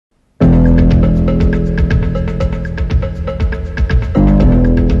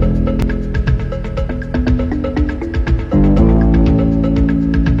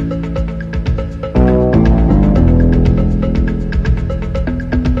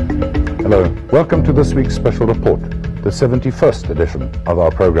Hello, welcome to this week's special report, the 71st edition of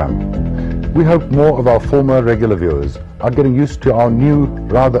our program. We hope more of our former regular viewers are getting used to our new,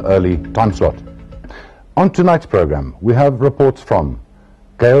 rather early time slot. On tonight's program, we have reports from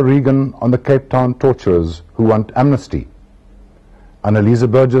Gael Reagon on the Cape Town torturers who want amnesty, Anneliese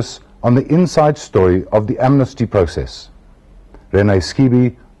Burgess on the inside story of the amnesty process, René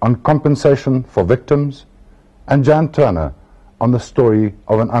Schiebe on compensation for victims, and Jann Turner on the story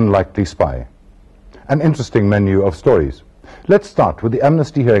of an unlikely spy. An interesting menu of stories. Let's start with the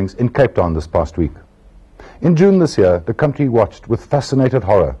amnesty hearings in Cape Town this past week. In June this year, the country watched with fascinated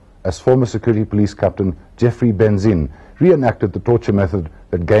horror as former security police captain Jeffrey Benzien reenacted the torture method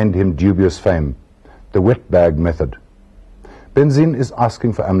that gained him dubious fame, the wet bag method. Benzien is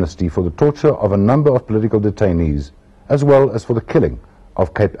asking for amnesty for the torture of a number of political detainees, as well as for the killing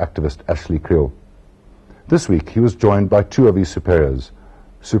of Cape activist Ashley Kriel. This week he was joined by two of his superiors.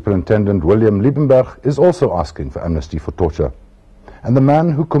 Superintendent William Liebenberg is also asking for amnesty for torture. And the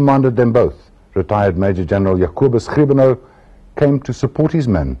man who commanded them both, retired Major-General Kobus Griebenauw, came to support his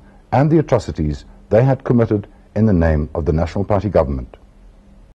men and the atrocities they had committed in the name of the National Party government.